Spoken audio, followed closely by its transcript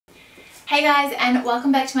Hey guys, and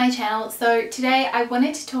welcome back to my channel. So today I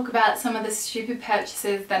wanted to talk about some of the stupid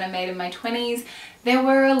purchases that I made in my 20s. There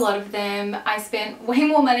were a lot of them. I spent way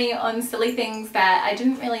more money on silly things that I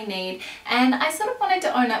didn't really need, and I sort of wanted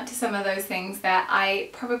to own up to some of those things that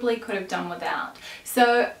I probably could have done without.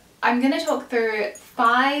 So I'm going to talk through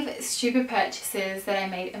 5 stupid purchases that I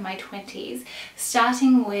made in my 20s,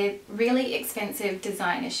 starting with really expensive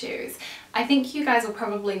designer shoes. I think you guys will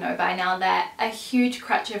probably know by now that a huge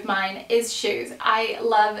crutch of mine is shoes. I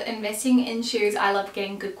love investing in shoes. I love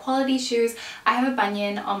getting good quality shoes. I have a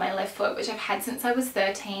bunion on my left foot, which I've had since I was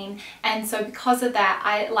 13, and so because of that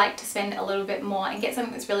I like to spend a little bit more and get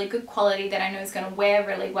something that's really good quality that I know is going to wear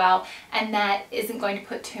really well and that isn't going to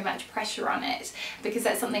put too much pressure on it, because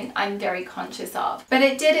that's something I'm very conscious of. But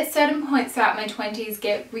it did at certain points throughout my 20s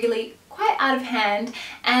get really quite out of hand,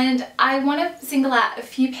 and I want to single out a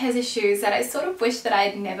few pairs of shoes that I sort of wish that I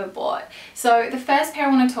had never bought. So the first pair I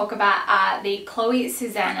want to talk about are the Chloe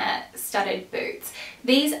Susanna studded boots.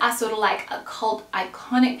 These are sort of like a cult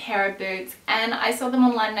iconic pair of boots, and I saw them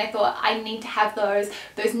online and I thought I need to have those.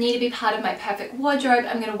 Those need to be part of my perfect wardrobe.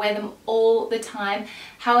 I'm going to wear them all the time.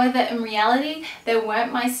 However, in reality, they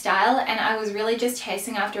weren't my style, and I was really just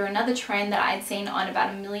chasing after another trend that I'd seen on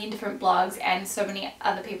about a million different blogs and so many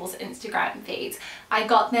other people's Instagram feeds. I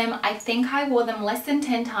got them, I think I wore them less than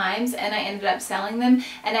 10 times and I ended up selling them,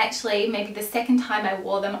 and actually maybe the second time I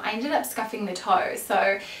wore them I ended up scuffing the toe.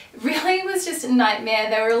 So really it was just a nightmare.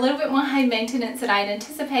 They were a little bit more high maintenance than I had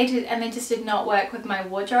anticipated, and they just did not work with my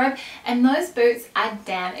wardrobe, and those boots are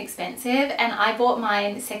damn expensive, and I bought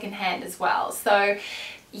mine secondhand as well. So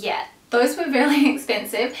yeah, those were really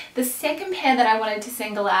expensive. The second pair that I wanted to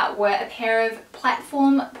single out were a pair of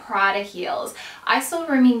platform Prada heels. I saw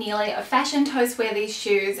Rumi Neely of Fashion Toast wear these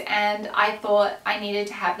shoes and I thought I needed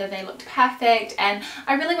to have them. They looked perfect and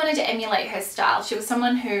I really wanted to emulate her style. She was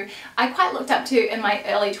someone who I quite looked up to in my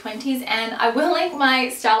early 20s, and I will link my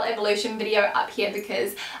style evolution video up here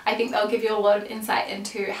because I think they'll give you a lot of insight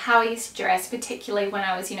into how I used to dress, particularly when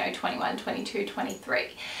I was, 21, 22, 23.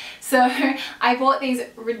 So I bought these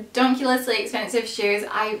ridiculously expensive shoes.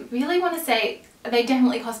 I really want to say they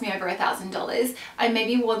definitely cost me over $1,000. I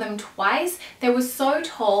maybe wore them twice. They were so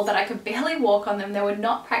tall that I could barely walk on them. They were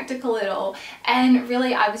not practical at all. And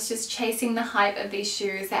really I was just chasing the hype of these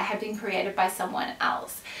shoes that had been created by someone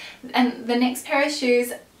else. And the next pair of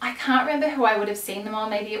shoes, I can't remember who I would have seen them on.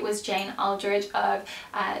 Maybe it was Jane Aldridge of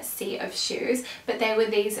Sea of Shoes, but they were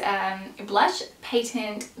these blush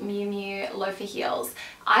patent Miu Miu loafer heels.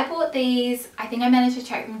 I bought these, I think I managed to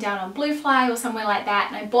track them down on Bluefly or somewhere like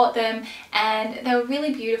that, and I bought them and they were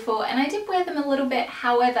really beautiful, and I did wear them a little bit.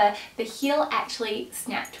 However, the heel actually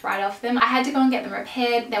snapped right off them. I had to go and get them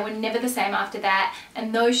repaired. They were never the same after that,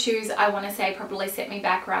 and those shoes I want to say probably set me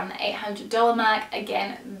back around the $800 mark.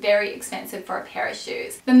 Again, very expensive for a pair of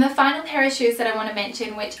shoes. Then the final pair of shoes that I want to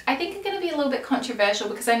mention, which I think are going to be a little bit controversial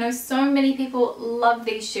because I know so many people love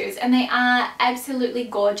these shoes and they are absolutely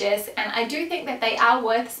gorgeous, and I do think that they are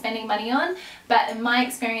worth spending money on, but in my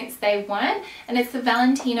experience they weren't, and it's the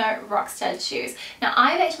Valentino Rockstud shoes. Now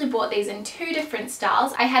I've actually bought these in 2 different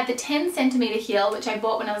styles. I had the 10cm heel, which I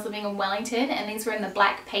bought when I was living in Wellington, and these were in the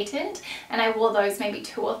black patent, and I wore those maybe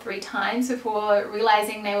 2 or 3 times before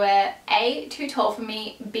realizing they were A, too tall for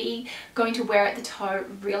me, B, going to wear at the toe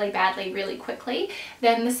really badly really quickly.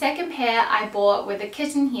 Then the second pair I bought were the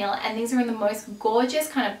kitten heel, and these are in the most gorgeous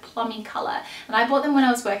kind of plummy color, and I bought them when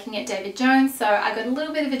I was working at David Jones, so I got a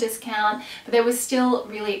little bit of a discount, but they were still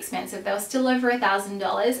really expensive. They were still over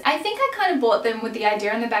 $1,000. I think I kind of bought them with the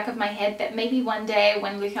idea in the back of my head that maybe one day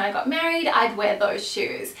when Luke and I got married I'd wear those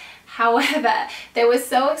shoes. However, they were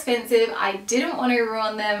so expensive, I didn't want to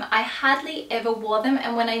ruin them. I hardly ever wore them,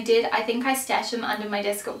 and when I did, I think I stashed them under my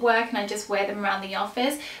desk at work and I just wear them around the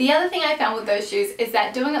office. The other thing I found with those shoes is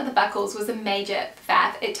that doing up the buckles was a major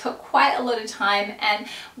faff. It took quite a lot of time, and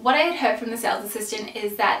what I had heard from the sales assistant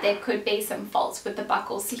is that there could be some faults with the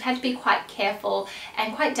buckles, so you had to be quite careful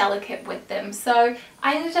and quite delicate with them. So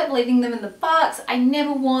I ended up leaving them in the box. I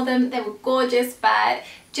never wore them. They were gorgeous, but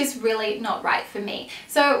just really not right for me.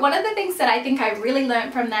 So one of the things that I think I really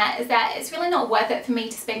learned from that is that it's really not worth it for me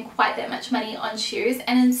to spend quite that much money on shoes,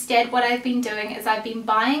 and instead what I've been doing is I've been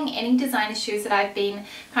buying any designer shoes that I've been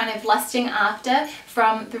kind of lusting after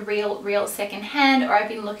from the real second hand, or I've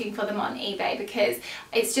been looking for them on eBay, because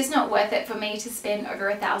it's just not worth it for me to spend over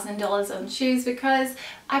 $1,000 on shoes because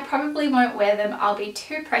I probably won't wear them. I'll be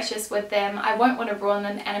too precious with them. I won't want to ruin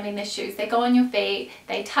them, and I mean, the shoes, they go on your feet,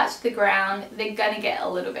 they touch the ground, they're gonna get a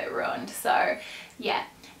little bit ruined. So yeah,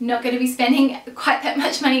 not going to be spending quite that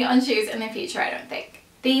much money on shoes in the future, I don't think.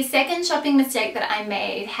 The second shopping mistake that I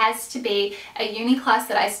made has to be a uni class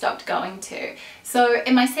that I stopped going to. So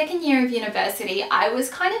in my second year of university, I was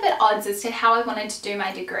kind of at odds as to how I wanted to do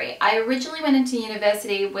my degree. I originally went into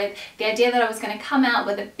university with the idea that I was going to come out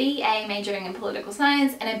with a BA majoring in political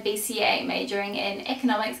science and a BCA majoring in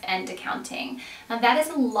economics and accounting. Now that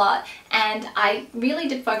is a lot, and I really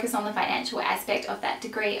did focus on the financial aspect of that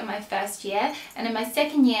degree in my first year, and in my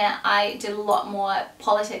second year I did a lot more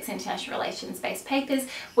politics, international relations based papers,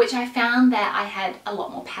 which I found that I had a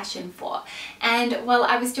lot more passion for. And while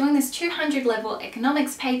I was doing this 200 level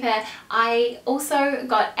economics paper, I also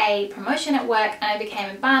got a promotion at work and I became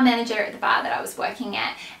a bar manager at the bar that I was working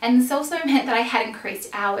at. And this also meant that I had increased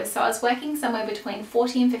hours, so I was working somewhere between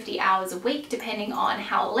 40 and 50 hours a week depending on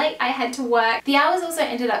how late I had to work. The hours also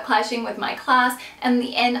ended up clashing with my class, and in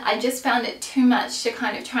the end I just found it too much to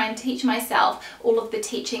kind of try and teach myself all of the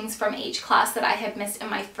teachings from each class that I had missed in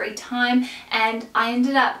my free time, and I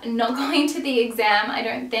ended up not going to the exam, I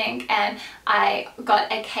don't think, and I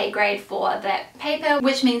got a K grade for that paper,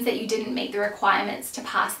 which means that you didn't meet the requirements to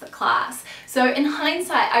pass the class. So in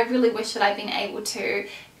hindsight, I really wish that I'd been able to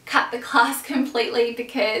cut the class completely,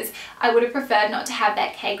 because I would have preferred not to have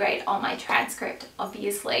that K grade on my transcript,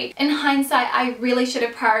 obviously. In hindsight, I really should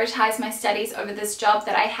have prioritized my studies over this job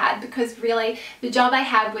that I had, because really the job I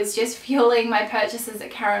had was just fueling my purchases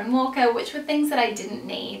at Karen Walker, which were things that I didn't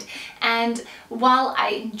need. And while I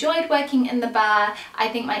enjoyed working in the bar, I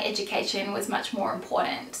think my education was much more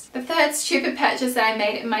important. The third stupid purchase that I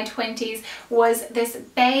made in my 20s was this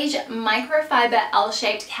beige microfiber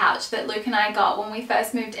L-shaped couch that Luke and I got when we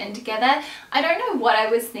first moved in together. I don't know what I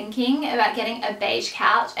was thinking about getting a beige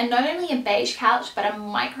couch, and not only a beige couch but a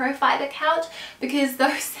microfiber couch, because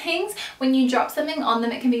those things, when you drop something on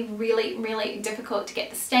them, it can be really difficult to get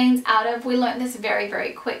the stains out of. We learned this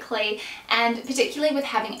very quickly, and particularly with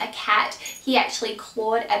having a cat, he actually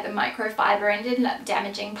clawed at the microfiber and ended up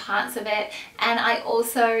damaging parts of it. And I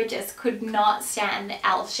also just could not stand the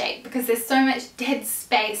L shape because there's so much dead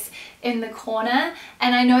space in the corner,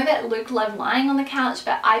 and I know that Luke loved lying on the couch,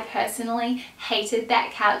 but I personally hated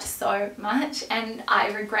that couch so much, and I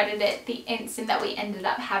regretted it the instant that we ended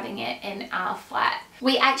up having it in our flat.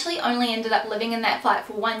 We actually only ended up living in that flat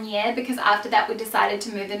for 1 year, because after that we decided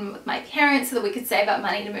to move in with my parents so that we could save up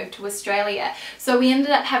money to move to Australia. So we ended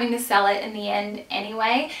up having to sell it in the end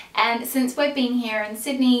anyway, and since we've been here in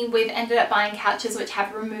Sydney, we've ended up buying couches which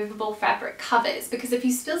have removable fabric covers, because if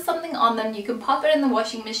you spill something on them, you can pop it in the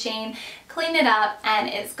washing machine, clean it up, and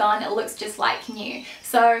it's gone. It looks just like new.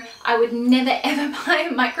 So I would never ever buy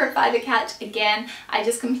a microfiber couch again. I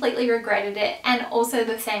just completely regretted it. And also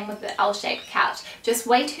the same with the L-shaped couch. Just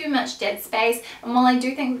way too much dead space, and while I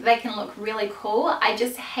do think that they can look really cool, I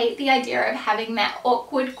just hate the idea of having that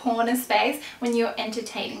awkward corner space when you're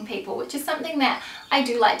entertaining people, which is something that I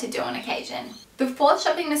do like to do on occasion. The fourth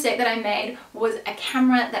shopping mistake that I made was a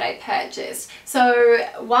camera that I purchased. So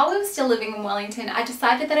while we were still living in Wellington, I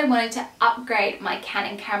decided that I wanted to upgrade my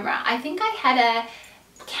Canon camera. I think I had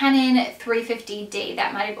a Canon 350D,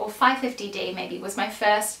 that might have, or 550D maybe, was my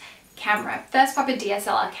first proper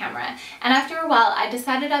DSLR camera, and after a while I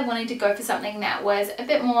decided I wanted to go for something that was a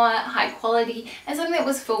bit more high quality and something that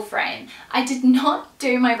was full frame. I did not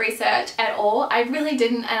do my research at all, I really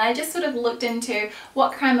didn't, and I just sort of looked into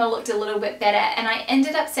what camera looked a little bit better, and I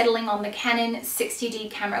ended up settling on the Canon 60D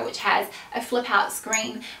camera, which has a flip out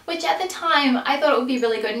screen, which at the time I thought it would be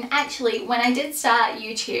really good. And actually when I did start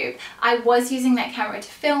YouTube, I was using that camera to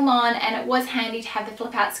film on, and it was handy to have the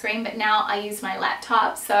flip out screen, but now I use my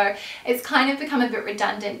laptop, so it's kind of become a bit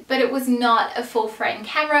redundant. But it was not a full frame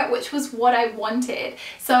camera, which was what I wanted.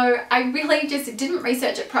 So I really just didn't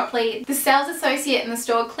research it properly. The sales associate in the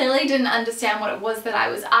store clearly didn't understand what it was that I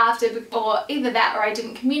was after, or either that or I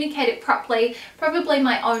didn't communicate it properly. Probably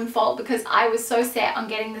my own fault, because I was so set on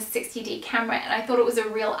getting the 60D camera and I thought it was a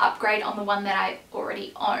real upgrade on the one that I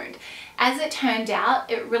already owned. As it turned out,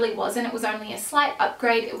 it really wasn't. It was only a slight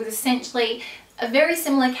upgrade. It was essentially a very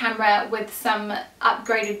similar camera with some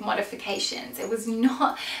upgraded modifications. It was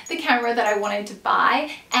not the camera that I wanted to buy,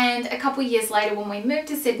 and a couple years later when we moved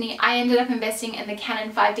to Sydney, I ended up investing in the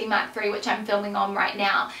Canon 5D Mark III, which I'm filming on right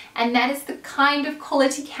now, and that is the kind of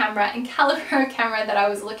quality camera and caliber camera that I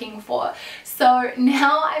was looking for. So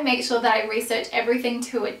now I make sure that I research everything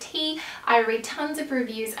to a T, I read tons of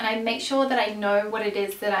reviews, and I make sure that I know what it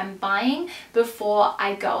is that I'm buying before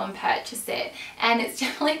I go and purchase it. And it's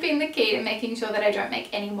definitely been the key to making sure sure that I don't make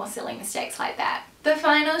any more silly mistakes like that. The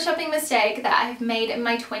final shopping mistake that I have made in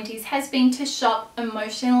my 20s has been to shop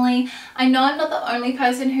emotionally. I know I'm not the only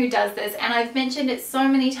person who does this, and I've mentioned it so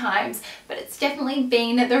many times, but it's definitely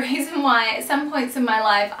been the reason why at some points in my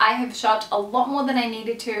life I have shopped a lot more than I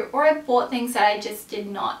needed to, or I've bought things that I just did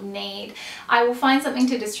not need. I will find something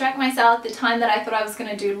to distract myself. At the time that I thought I was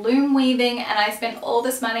going to do loom weaving, and I spent all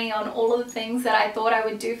this money on all of the things that I thought I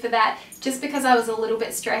would do for that just because I was a little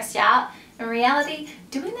bit stressed out. In reality,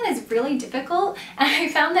 doing that is really difficult, and I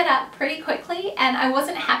found that out pretty quickly, and I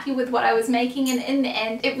wasn't happy with what I was making, and in the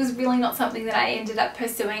end it was really not something that I ended up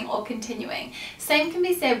pursuing or continuing. Same can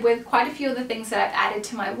be said with quite a few of the things that I've added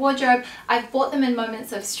to my wardrobe. I've bought them in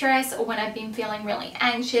moments of stress or when I've been feeling really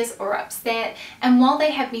anxious or upset, and while they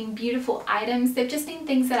have been beautiful items, they've just been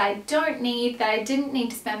things that I don't need, that I didn't need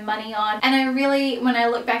to spend money on, and I really, when I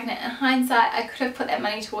look back on it in hindsight, I could have put that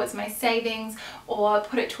money towards my savings or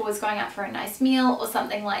put it towards going out for a nice meal or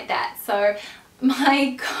something like that. So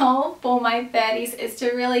my goal for my 30s is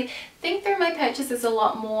to really think through my purchases a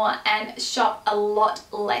lot more and shop a lot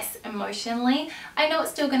less emotionally. I know it's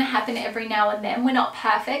still going to happen every now and then, we're not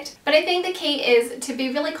perfect, but I think the key is to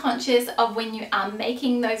be really conscious of when you are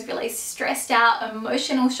making those really stressed out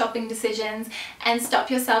emotional shopping decisions and stop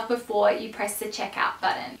yourself before you press the checkout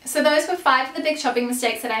button. So those were 5 of the big shopping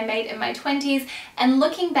mistakes that I made in my 20s, and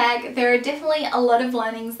looking back, there are definitely a lot of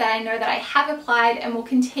learnings that I know that I have applied and will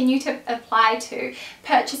continue to apply to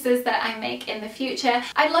purchases that I make in the future.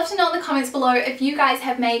 I'd love to know in the comments below if you guys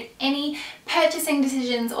have made any purchasing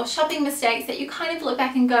decisions or shopping mistakes that you kind of look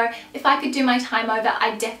back and go, if I could do my time over,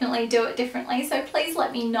 I'd definitely do it differently. So please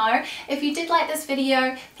let me know. If you did like this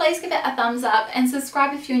video, please give it a thumbs up and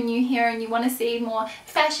subscribe if you're new here and you want to see more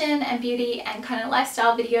fashion and beauty and kind of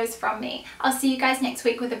lifestyle videos from me. I'll see you guys next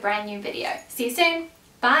week with a brand new video. See you soon.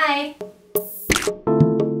 Bye.